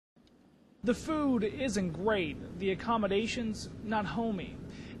The food isn't great, the accommodations not homey.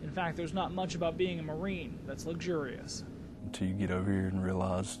 In fact, there's not much about being a Marine that's luxurious. Until you get over here and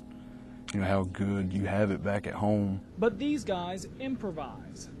realize, how good you have it back at home. But these guys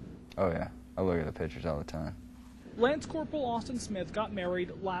improvise. Oh yeah, I look at the pictures all the time. Lance Corporal Austin Smith got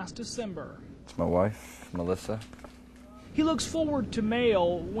married last December. It's my wife, Melissa. He looks forward to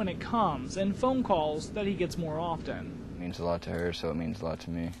mail when it comes and phone calls that he gets more often. It means a lot to her, so it means a lot to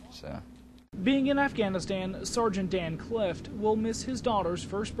me, so. Being in Afghanistan, Sergeant Dan Clift will miss his daughter's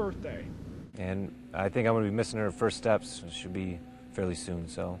first birthday. And I think I'm going to be missing her first steps. It should be fairly soon,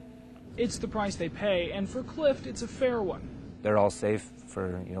 so. It's the price they pay, and for Clift, it's a fair one. They're all safe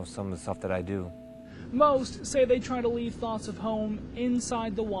for, some of the stuff that I do. Most say they try to leave thoughts of home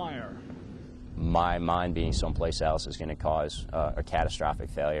inside the wire. My mind being someplace else is going to cause a catastrophic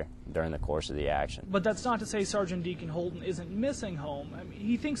failure during the course of the action. But that's not to say Sergeant Deacon Holden isn't missing home.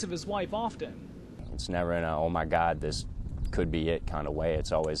 He thinks of his wife often. It's never in a, oh my God, this could be it kind of way.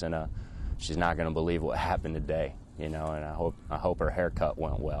 It's always in a, she's not going to believe what happened today, and I hope her haircut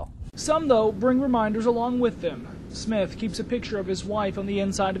went well. Some, though, bring reminders along with them. Smith keeps a picture of his wife on the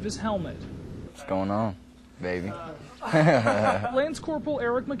inside of his helmet. What's going on, baby? Lance Corporal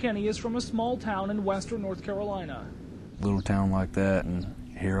Eric McKinney is from a small town in western North Carolina. Little town like that, and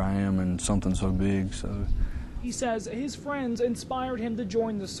here I am in something so big, so. He says his friends inspired him to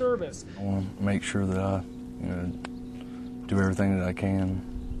join the service. I want to make sure that I do everything that I can,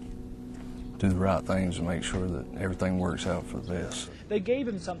 do the right things and make sure that everything works out for the best. They gave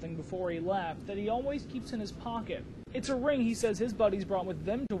him something before he left that he always keeps in his pocket. It's a ring he says his buddies brought with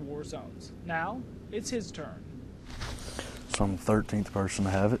them to war zones. Now, it's his turn. So I'm the 13th person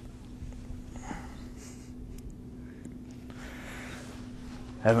to have it.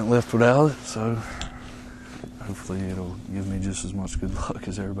 Haven't left without it, so hopefully it'll give me just as much good luck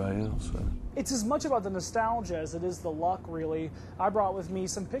as everybody else. So. It's as much about the nostalgia as it is the luck, really. I brought with me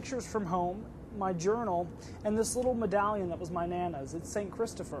some pictures from home, my journal, and this little medallion that was my Nana's. It's St.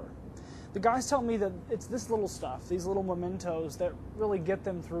 Christopher. The guys tell me that it's this little stuff, these little mementos, that really get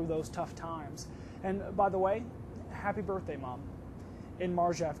them through those tough times. And by the way, happy birthday, Mom. In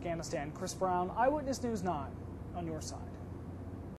Marja, Afghanistan, Chris Brown, Eyewitness News 9, on your side.